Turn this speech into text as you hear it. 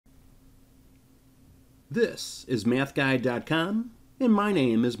This is MATHguide.com, and my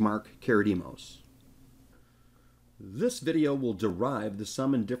name is Mark Karadimos. This video will derive the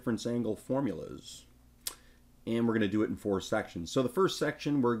sum and difference angle formulas, and we're going to do it in 4 sections. So the first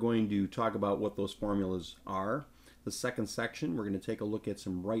section, we're going to talk about what those formulas are. The second section, we're going to take a look at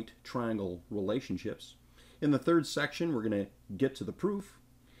some right triangle relationships. In the third section, we're going to get to the proof,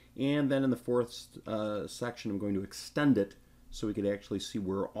 and then in the fourth section, I'm going to extend it so we could actually see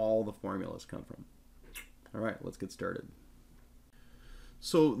where all the formulas come from. All right, let's get started.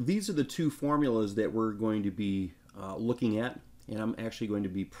 So these are the 2 formulas that we're going to be looking at, and I'm actually going to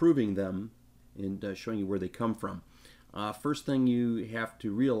be proving them and showing you where they come from. First thing you have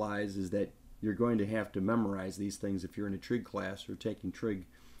to realize is that you're going to have to memorize these things if you're in a trig class or taking trig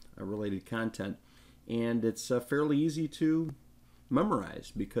related content, and it's fairly easy to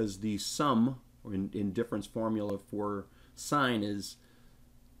memorize because the sum or in difference formula for sine is,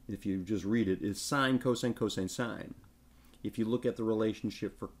 if you just read it, is sine, cosine, cosine, sine. If you look at the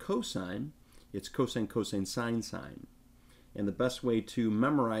relationship for cosine, it's cosine, cosine, sine, sine. And the best way to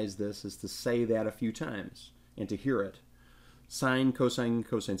memorize this is to say that a few times and to hear it. Sine, cosine,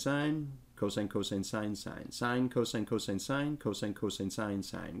 cosine, sine, cosine, cosine, sine, sine. Sine, cosine, cosine, sine, cosine, cosine, sine,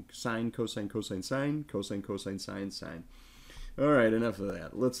 sine. Sine, cosine, cosine, sine, cosine, cosine, sine, sine. All right, enough of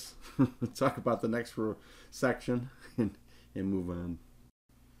that. Let's talk about the next section and move on.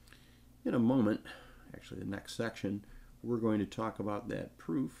 In a moment, actually the next section, we're going to talk about that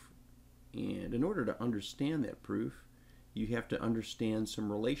proof. And in order to understand that proof, you have to understand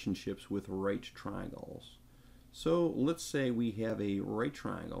some relationships with right triangles. So let's say we have a right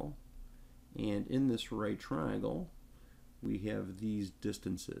triangle, and in this right triangle, we have these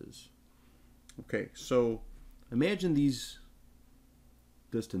distances. Okay, so imagine these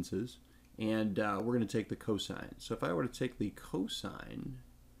distances, and we're going to take the cosine. So if I were to take the cosine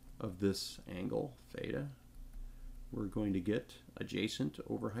of this angle, theta, we're going to get adjacent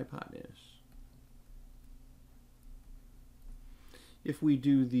over hypotenuse. If we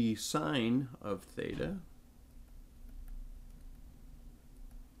do the sine of theta,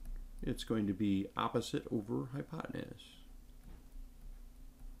 it's going to be opposite over hypotenuse.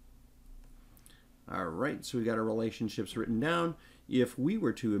 All right, so we got our relationships written down. If we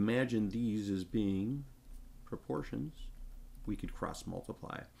were to imagine these as being proportions, we could cross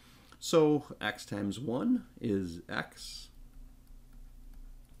multiply. So x times 1 is x.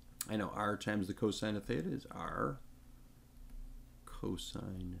 I know r times the cosine of theta is r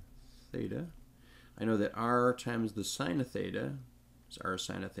cosine theta. I know that r times the sine of theta is r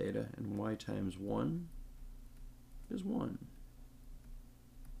sine of theta, and y times 1 is 1.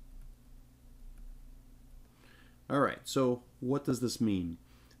 All right, so what does this mean?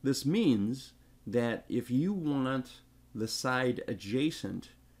 This means that if you want the side adjacent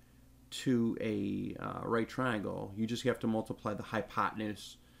to a right triangle, you just have to multiply the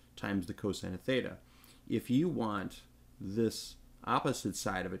hypotenuse times the cosine of theta. If you want this opposite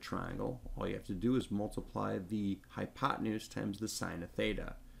side of a triangle, all you have to do is multiply the hypotenuse times the sine of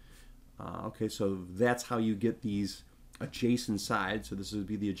theta. Okay, so that's how you get these adjacent sides. So this would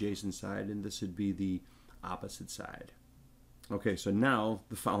be the adjacent side, and this would be the opposite side. Okay, so now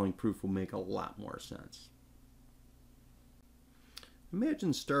the following proof will make a lot more sense.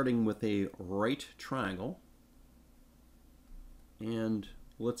 Imagine starting with a right triangle, and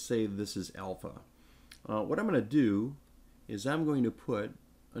let's say this is alpha. What I'm going to do is I'm going to put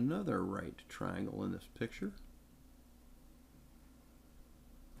another right triangle in this picture,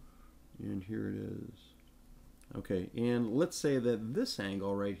 and here it is. Okay, and let's say that this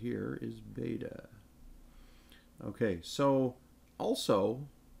angle right here is beta. Okay, so also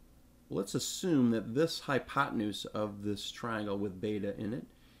let's assume that this hypotenuse of this triangle with beta in it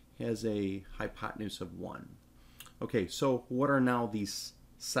has a hypotenuse of 1. Okay, so what are now these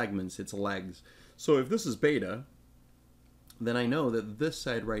segments, its legs? So if this is beta, then I know that this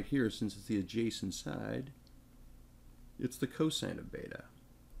side right here, since it's the adjacent side, it's the cosine of beta.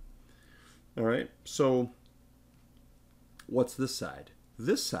 All right, so what's this side?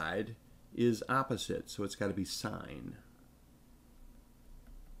 This side is opposite, so it's got to be sine.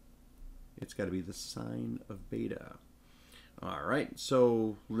 It's got to be the sine of beta. All right,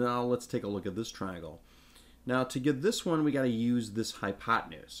 so now let's take a look at this triangle. Now to get this one, we got to use this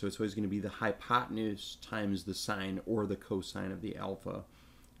hypotenuse. So it's always going to be the hypotenuse times the sine or the cosine of the alpha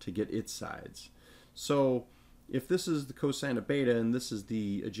to get its sides. So if this is the cosine of beta and this is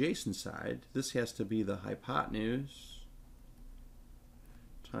the adjacent side, this has to be the hypotenuse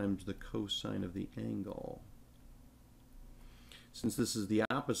times the cosine of the angle. Since this is the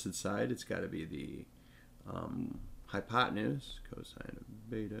opposite side, it's got to be the hypotenuse, cosine of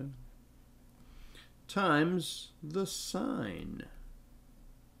beta, times the sine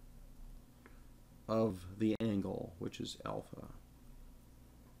of the angle, which is alpha.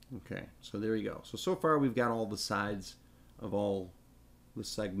 Okay, so there you go. So far we've got all the sides of all the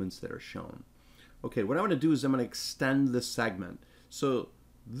segments that are shown. Okay, what I'm going to do is I'm going to extend this segment. So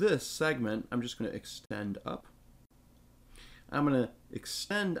this segment, I'm just going to extend up. I'm going to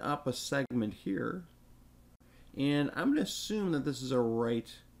extend up a segment here, and I'm going to assume that this is a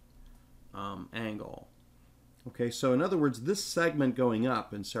right angle. Okay, so in other words, this segment going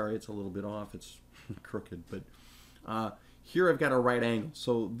up, and sorry, it's a little bit off, it's crooked, but here I've got a right angle.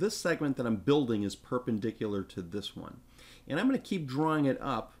 So this segment that I'm building is perpendicular to this one. And I'm going to keep drawing it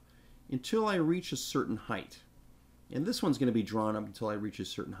up until I reach a certain height. And this one's going to be drawn up until I reach a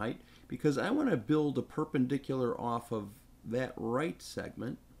certain height because I want to build a perpendicular off of that right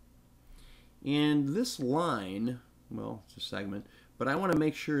segment. And this line, well, it's a segment, but I want to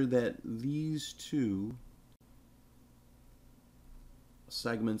make sure that these two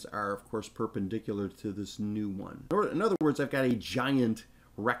segments are, of course, perpendicular to this new one. In other words, I've got a giant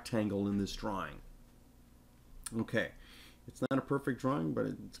rectangle in this drawing. Okay, it's not a perfect drawing, but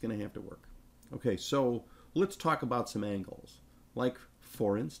it's going to have to work. Okay, so let's talk about some angles. Like,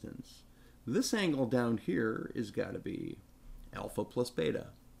 for instance, this angle down here is got to be alpha plus beta.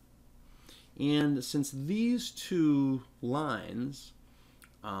 And since these two lines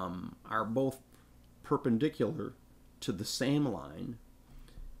are both perpendicular to the same line,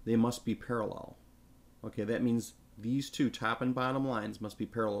 they must be parallel. Okay, that means these two top and bottom lines must be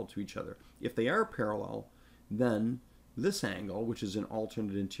parallel to each other. If they are parallel, then this angle, which is an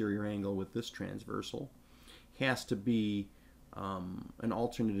alternate interior angle with this transversal, has to be an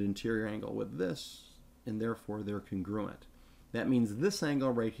alternate interior angle with this, and therefore they're congruent. That means this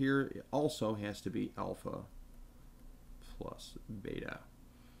angle right here also has to be alpha plus beta.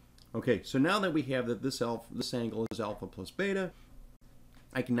 Okay, so now that we have that this angle is alpha plus beta,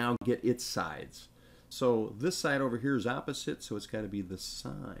 I can now get its sides. So this side over here is opposite, so it's got to be the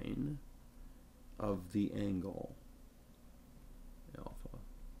sine of the angle, alpha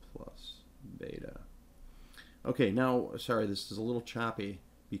plus beta. Okay, now, sorry, this is a little choppy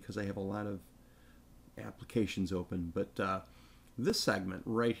because I have a lot of applications open, but this segment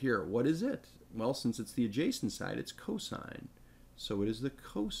right here, what is it? Well, since it's the adjacent side, it's cosine. So it is the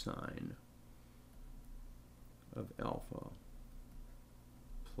cosine of alpha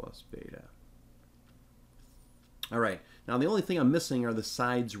plus beta. All right, now the only thing I'm missing are the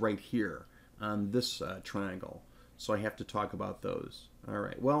sides right here on this triangle. So I have to talk about those. All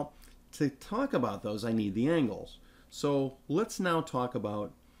right, well, to talk about those, I need the angles. So let's now talk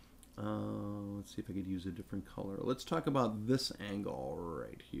about, let's see if I could use a different color. Let's talk about this angle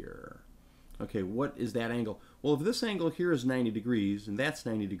right here. Okay, what is that angle? Well, if this angle here is 90 degrees and that's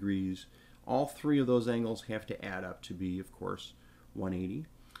 90 degrees, all three of those angles have to add up to be, of course, 180.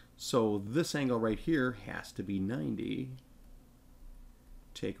 So this angle right here has to be 90.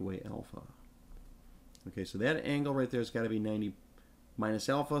 Take away alpha. Okay, so that angle right there has got to be 90 minus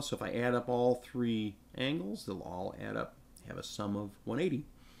alpha. So if I add up all three angles, they'll all add up, have a sum of 180.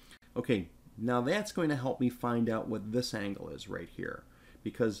 Okay, now that's going to help me find out what this angle is right here,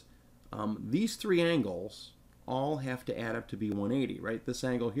 because these three angles all have to add up to be 180, right? This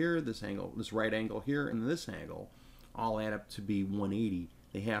angle here, this right angle here, and this angle all add up to be 180.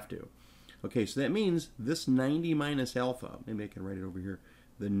 They have to. Okay, so that means this 90 minus alpha, maybe I can write it over here,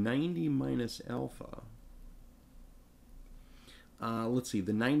 the 90 minus alpha, let's see,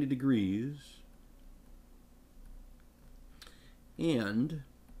 the 90 degrees, and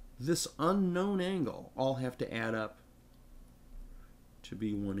this unknown angle all have to add up to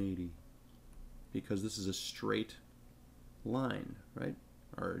be 180, because this is a straight line, right?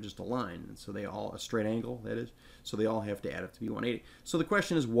 Or just a line, and so they all, a straight angle, that is, so they all have to add up to be 180. So the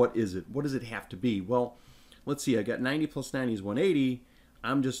question is, what is it? What does it have to be? Well, let's see, I got 90 plus 90 is 180.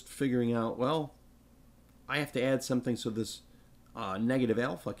 I'm just figuring out, well, I have to add something so this negative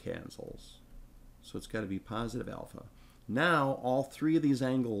alpha cancels. So it's got to be positive alpha. Now, all three of these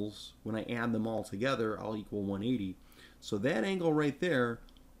angles, when I add them all together, I'll equal 180. So that angle right there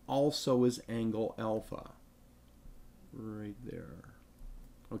also is angle alpha. Right there.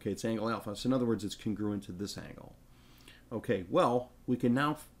 Okay, it's angle alpha. So in other words, it's congruent to this angle. Okay, well, we can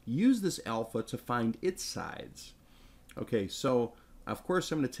now use this alpha to find its sides. Okay, so of course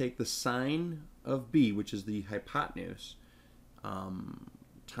I'm going to take the sine of b, which is the hypotenuse,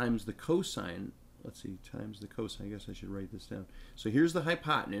 times the cosine. Let's see, times the cosine. I guess I should write this down. So here's the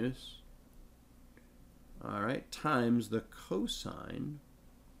hypotenuse, all right, times the cosine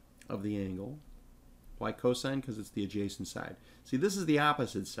of the angle. Why cosine? Because it's the adjacent side. See, this is the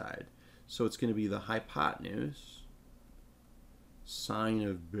opposite side. So it's going to be the hypotenuse sine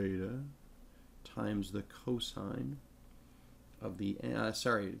of beta times the cosine of the,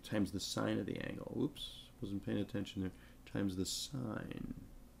 times the sine of the angle. Oops, wasn't paying attention there. Times the sine,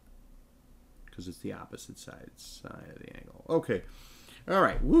 because it's the opposite side, sine of the angle. Okay, all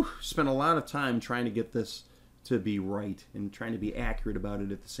right, woo, spent a lot of time trying to get this to be right and trying to be accurate about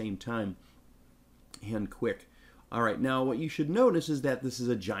it at the same time and quick. All right, now what you should notice is that this is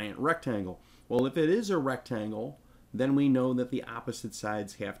a giant rectangle. Well, if it is a rectangle, then we know that the opposite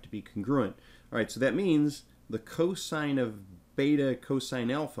sides have to be congruent. All right, so that means the cosine of beta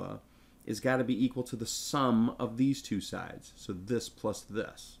cosine alpha is got to be equal to the sum of these two sides. So this plus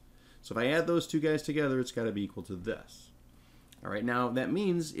this. So if I add those two guys together, it's got to be equal to this. All right, now that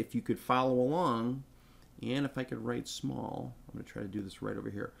means if you could follow along, and if I could write small, I'm going to try to do this right over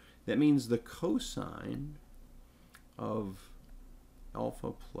here. That means the cosine of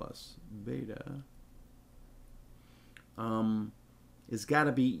alpha plus beta is got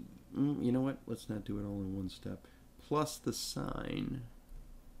to be, you know what, let's not do it all in one step, plus the sine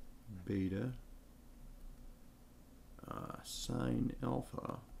beta sine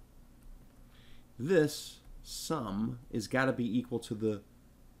alpha. This sum is got to be equal to the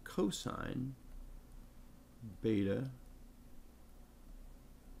cosine beta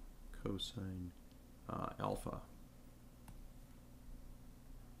cosine alpha.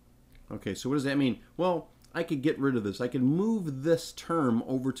 Okay, so what does that mean? Well, I could get rid of this. I could move this term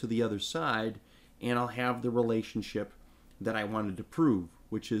over to the other side, and I'll have the relationship that I wanted to prove,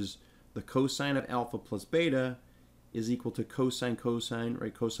 which is the cosine of alpha plus beta is equal to cosine cosine,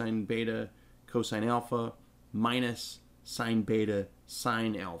 right? Cosine beta cosine alpha minus sine beta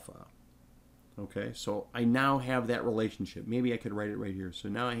sine alpha. Okay, so I now have that relationship. Maybe I could write it right here. So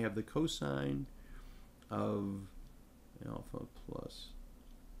now I have the cosine of alpha plus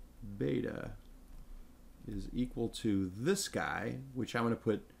beta is equal to this guy, which I'm going to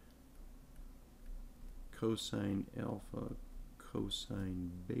put cosine alpha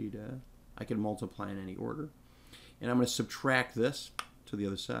cosine beta. I can multiply in any order. And I'm going to subtract this to the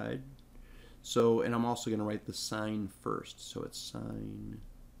other side. So, and I'm also going to write the sine first. So it's sine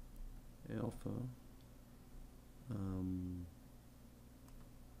alpha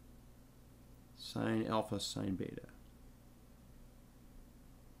sine alpha sine beta.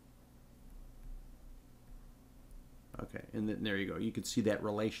 Okay, and then there you go. You can see that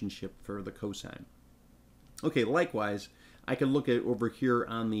relationship for the cosine. Okay, likewise, I can look at over here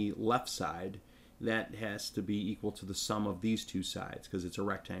on the left side. That has to be equal to the sum of these two sides because it's a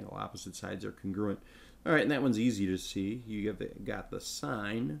rectangle. Opposite sides are congruent. All right, and that one's easy to see. You got the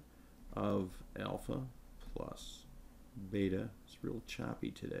sine of alpha plus beta. It's real choppy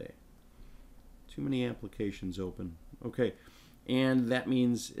today. Too many applications open. Okay, and that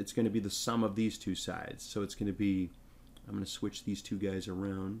means it's going to be the sum of these two sides. So it's going to be, I'm going to switch these two guys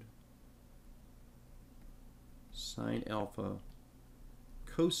around. Sine alpha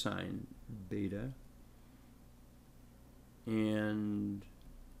cosine beta and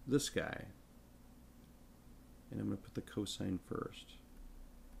this guy. And I'm going to put the cosine first.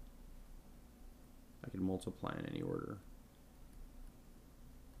 I can multiply in any order.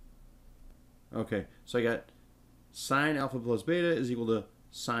 Okay, so I got sine alpha plus beta is equal to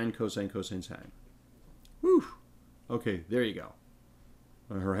sine cosine cosine sine. Whew. Okay, there you go.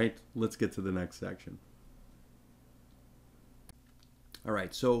 All right, let's get to the next section. All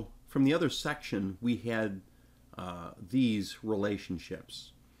right, so from the other section, we had these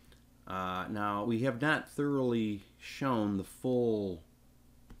relationships. Now, we have not thoroughly shown the full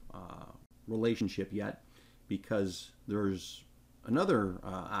relationship yet because there's another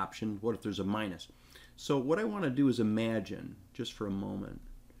option. What if there's a minus? So what I want to do is imagine, just for a moment,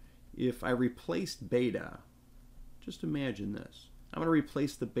 if I replaced beta, just imagine this. I'm going to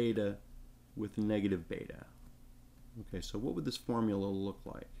replace the beta with negative beta. Okay, so what would this formula look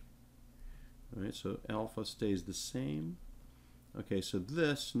like? All right, so alpha stays the same. Okay, so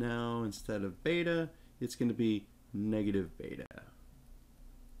this now, instead of beta, it's going to be negative beta.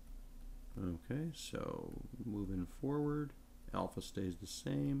 Okay, so moving forward, alpha stays the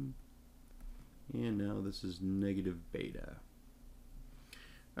same. And now this is negative beta.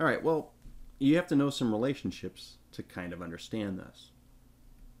 All right, well, you have to know some relationships to kind of understand this.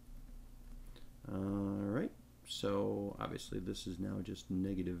 All right. So obviously this is now just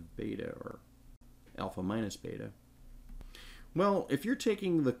negative beta or alpha minus beta. Well, if you're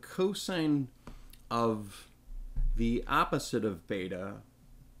taking the cosine of the opposite of beta,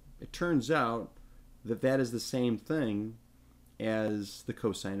 it turns out that that is the same thing as the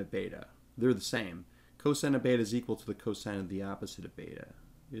cosine of beta. They're the same. Cosine of beta is equal to the cosine of the opposite of beta.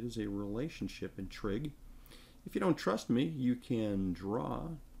 It is a relationship in trig. If you don't trust me, you can draw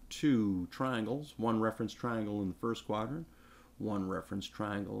two triangles, one reference triangle in the first quadrant, one reference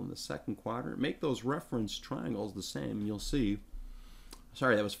triangle in the second quadrant. Make those reference triangles the same, and you'll see,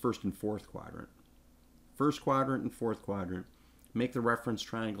 sorry, that was first and fourth quadrant. First quadrant and fourth quadrant. Make the reference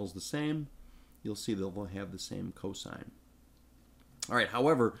triangles the same. You'll see they'll have the same cosine. All right,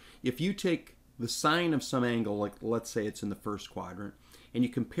 however, if you take the sine of some angle, like let's say it's in the first quadrant, and you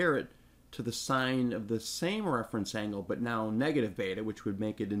compare it to the sine of the same reference angle, but now negative beta, which would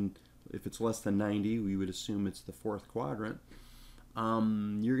make it, in, if it's less than 90, we would assume it's the fourth quadrant,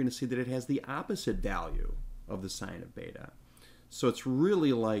 you're going to see that it has the opposite value of the sine of beta. So it's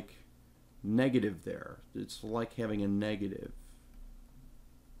really like negative there. It's like having a negative.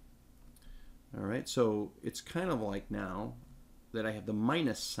 All right, so it's kind of like now that I have the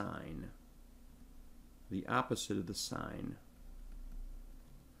minus sign, the opposite of the sine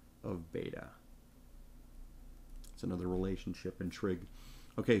of beta. It's another relationship in trig.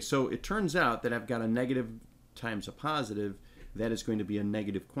 Okay, so it turns out that I've got a negative times a positive. That is going to be a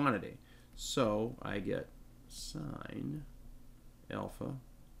negative quantity. So I get sine alpha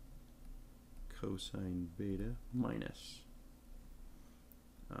cosine beta minus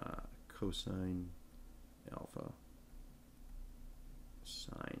cosine alpha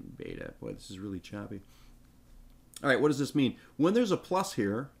sine beta. Boy, this is really choppy. All right, what does this mean? When there's a plus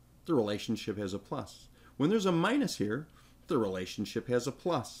here, the relationship has a plus. When there's a minus here, the relationship has a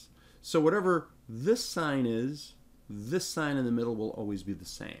plus. So whatever this sign is, this sign in the middle will always be the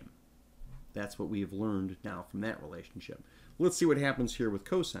same. That's what we have learned now from that relationship. Let's see what happens here with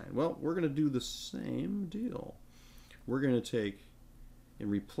cosine. Well, we're going to do the same deal. We're going to take and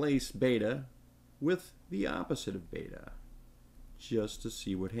replace beta with the opposite of beta just to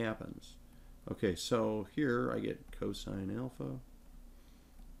see what happens. Okay, so here I get cosine alpha,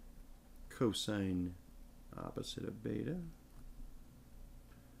 cosine opposite of beta.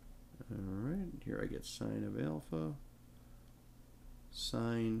 Alright, here I get sine of alpha,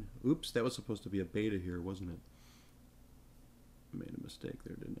 sine, oops, that was supposed to be a beta here, wasn't it? I made a mistake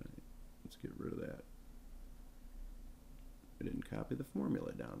there, didn't I? Let's get rid of that. I didn't copy the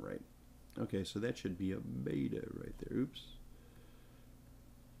formula down right. Okay, so that should be a beta right there. Oops.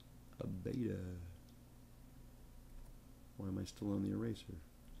 A beta. Why am I still on the eraser?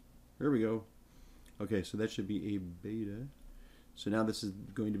 There we go. Okay, so that should be a beta. So now this is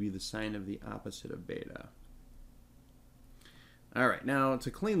going to be the sine of the opposite of beta. All right, now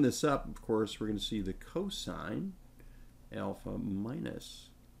to clean this up, of course, we're going to see the cosine alpha minus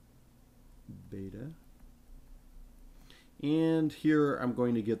beta. And here I'm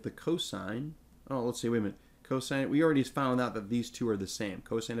going to get the cosine. Oh, let's see, wait a minute. Cosine, we already found out that these two are the same.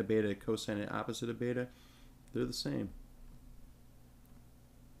 Cosine of beta, cosine opposite of beta, they're the same.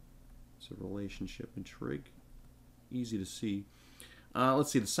 It's a relationship in trig. Easy to see.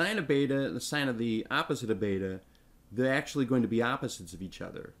 Let's see, the sine of beta, the sine of the opposite of beta, they're actually going to be opposites of each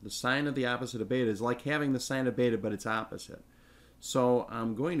other. The sine of the opposite of beta is like having the sine of beta, but it's opposite. So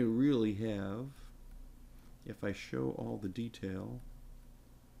I'm going to really have, if I show all the detail,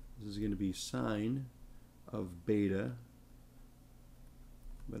 this is going to be sine of beta,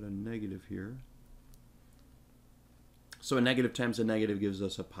 but a negative here. So a negative times a negative gives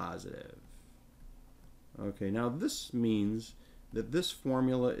us a positive. Okay, now this means that this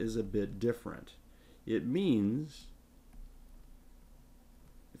formula is a bit different. It means,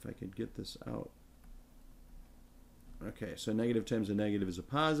 if I could get this out. Okay, so negative times a negative is a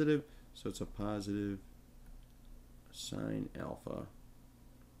positive, so it's a positive sine alpha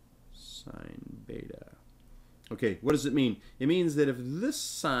sine beta. Okay, what does it mean? It means that if this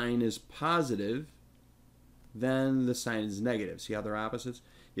sign is positive, then the sign is negative. See how they're opposites?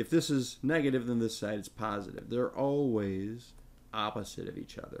 If this is negative, then this side is positive. They're always opposite of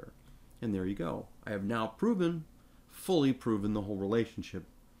each other. And there you go. I have now proven, fully proven the whole relationship.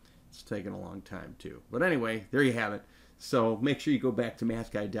 It's taken a long time too. But anyway, there you have it. So make sure you go back to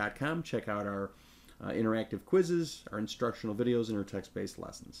MATHguide.com, check out our interactive quizzes, our instructional videos, and our text-based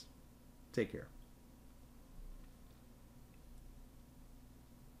lessons. Take care.